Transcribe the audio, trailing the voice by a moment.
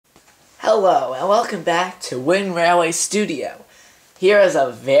Hello and welcome back to WoodenRailwayStudio. Here is a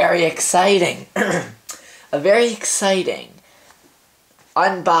very exciting,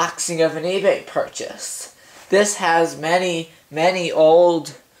 unboxing of an eBay purchase. This has many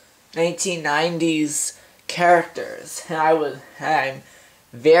old 1990s characters, and I'm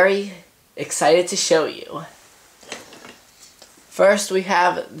very excited to show you. First, we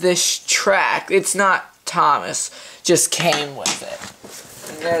have this track. It's not Thomas, just came with it.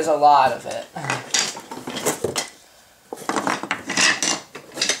 And there's a lot of it.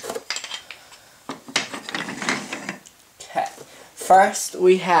 Okay. First,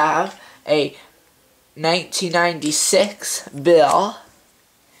 we have a 1996 bill.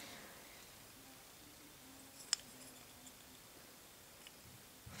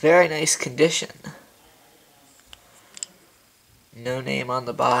 Very nice condition. No name on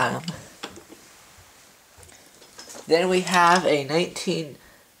the bottom. Then we have a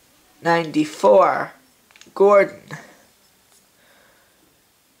 1994 Gordon.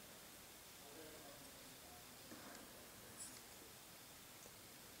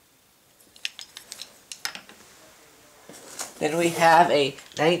 Then we have a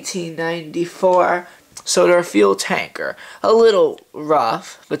 1994 soda fuel tanker. A little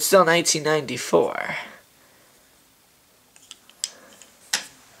rough, but still 1994.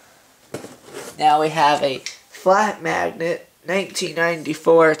 Now we have a flat magnet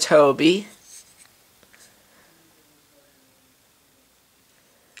 1994 Toby.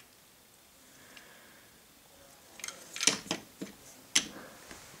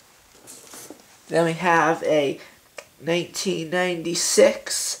 Then we have a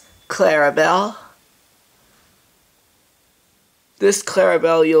 1996 Clarabelle. This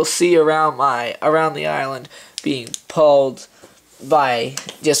Clarabelle you'll see around the island being pulled by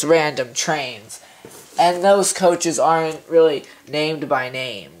just random trains. And those coaches aren't really named by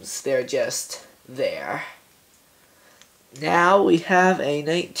names. They're just there. Now we have a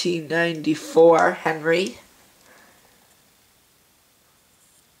 1994 Henry.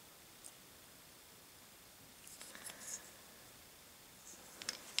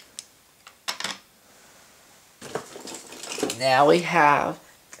 Now we have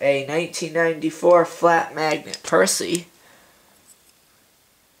a 1994 flat magnet Percy.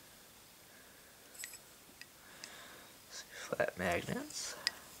 Flat magnets.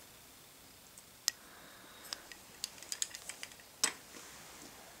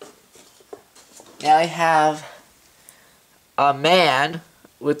 Now I have a man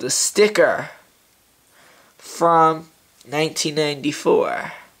with a sticker from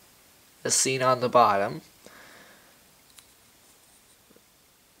 1994, as seen on the bottom.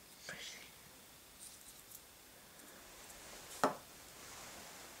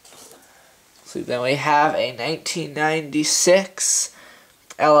 So then we have a 1996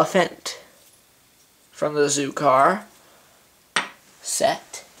 elephant from the zoo car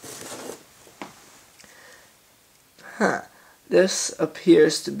set. This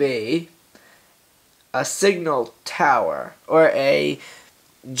appears to be a signal tower or a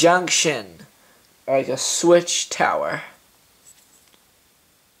junction, like a switch tower.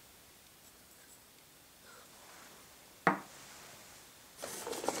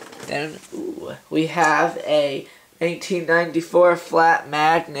 Then we have a 1994 flat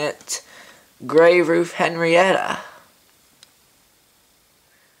magnet Grey-Roof Henrietta.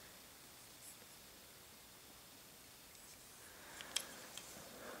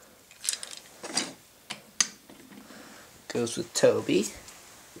 Goes with Toby.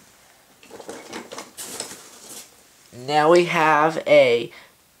 Now we have a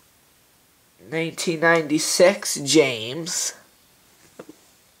 1996 James.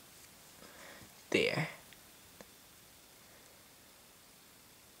 There.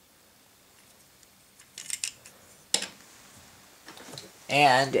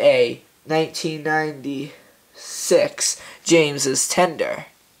 And a 1996 James's Tender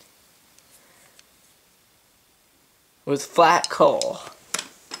with flat coal.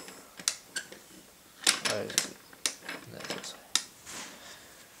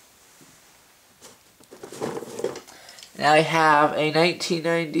 Now I have a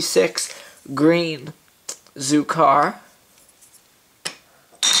 1996 green zoo car,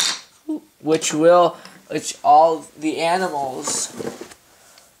 which all the animals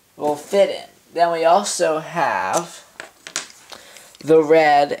will fit in. Then we also have the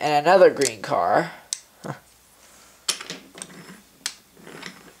red and another green car.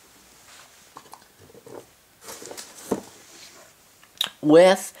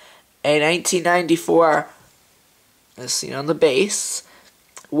 With a 1994, as seen on the base,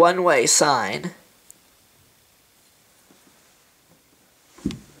 one-way sign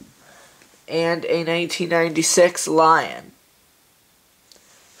and a 1996 Lion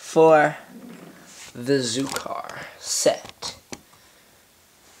for the Zookar set.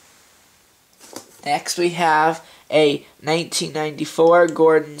 Next we have a 1994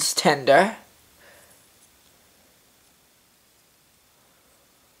 Gordon's Tender.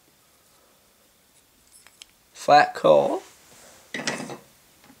 Flat coal.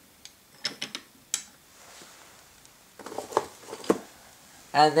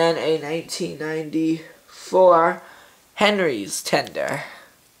 And then a 1994 Henry's Tender.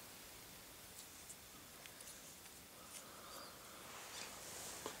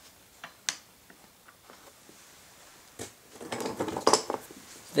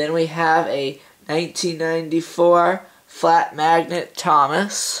 Then we have a 1994 Flat Magnet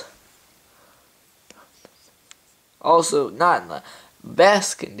Thomas. Also not in the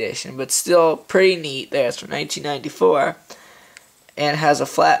best condition, but still pretty neat there. It's from 1994 and has a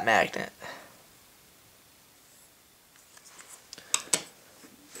flat magnet.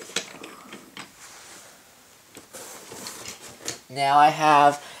 Now I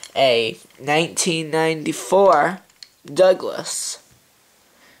have a 1994 Douglas.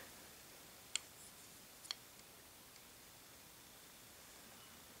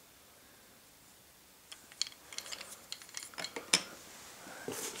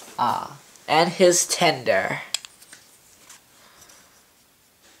 And his tender.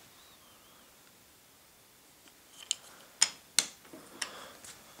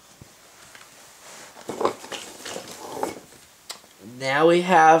 Now we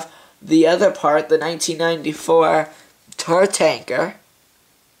have the other part, the 1994 tar tanker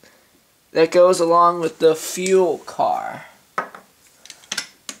that goes along with the fuel car,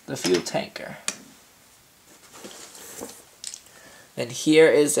 the fuel tanker. And here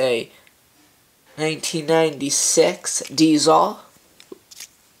is a 1996 diesel.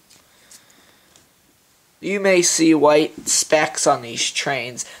 You may see white specks on these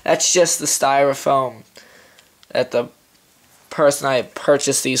trains. That's just the styrofoam that the person I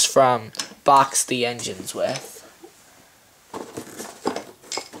purchased these from boxed the engines with.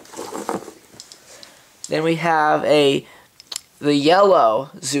 Then we have the yellow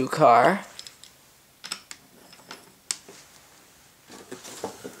Zookar.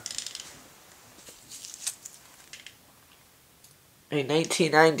 A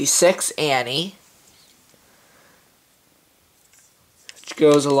 1996 Annie, which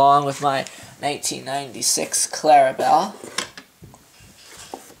goes along with my 1996 Clarabelle.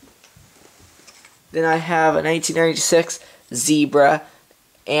 Then I have a 1996 Zebra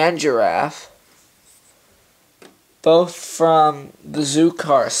and Giraffe, both from the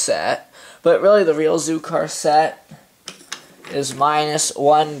Zookar set, but really the real Zookar set is minus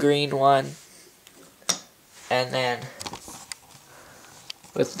one green one, and then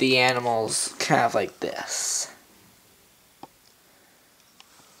with the animals kind of like this.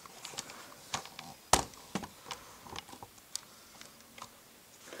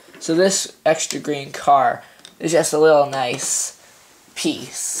 So this extra green car is just a little nice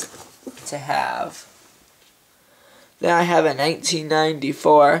piece to have. Then I have a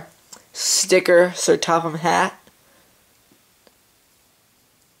 1994 sticker Sir Topham hat.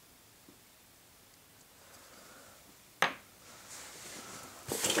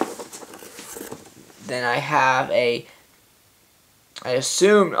 Then I have I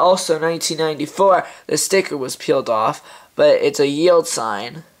assume also 1994, the sticker was peeled off, but it's a yield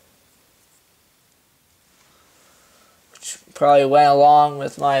sign, which probably went along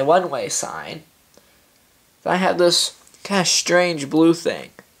with my one-way sign. I have this kind of strange blue thing.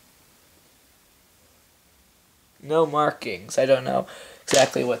 No markings, I don't know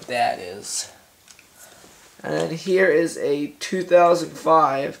exactly what that is. And then here is a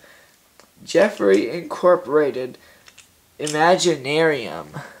 2005 Jeffrey Incorporated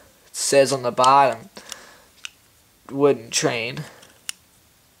Imaginarium. It says on the bottom, wooden train.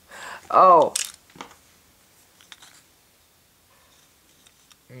 Oh.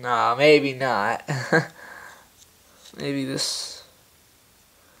 No, maybe not. Maybe this.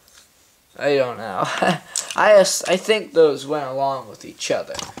 I don't know. I think those went along with each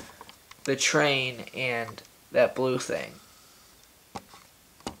other. The train and that blue thing.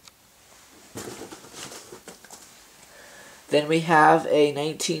 Then we have a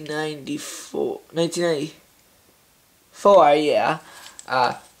 1994, yeah,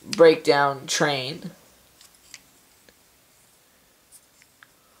 breakdown train.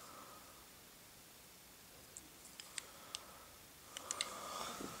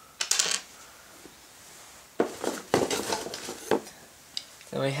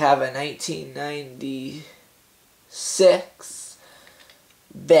 Then we have a 1996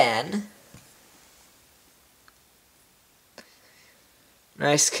 Ben.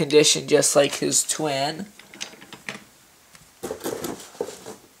 Nice condition, just like his twin.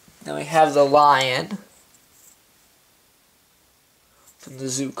 Then we have the lion from the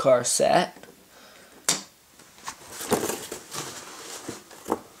zoo car set.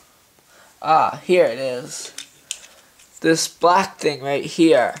 Ah, here it is. This black thing right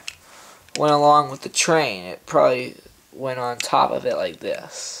here went along with the train. It probably went on top of it like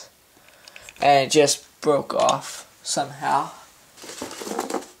this. And it just broke off somehow.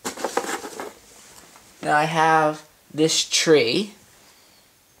 Now I have this tree.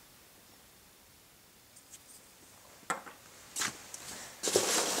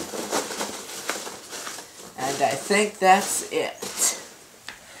 And I think that's it.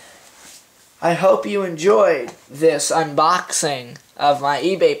 I hope you enjoyed this unboxing of my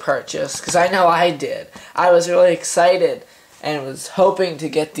eBay purchase, because I know I did. I was really excited and was hoping to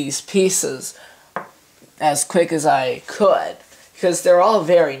get these pieces as quick as I could, because they're all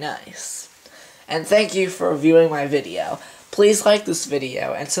very nice. And thank you for viewing my video. Please like this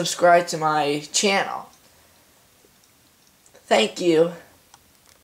video and subscribe to my channel. Thank you.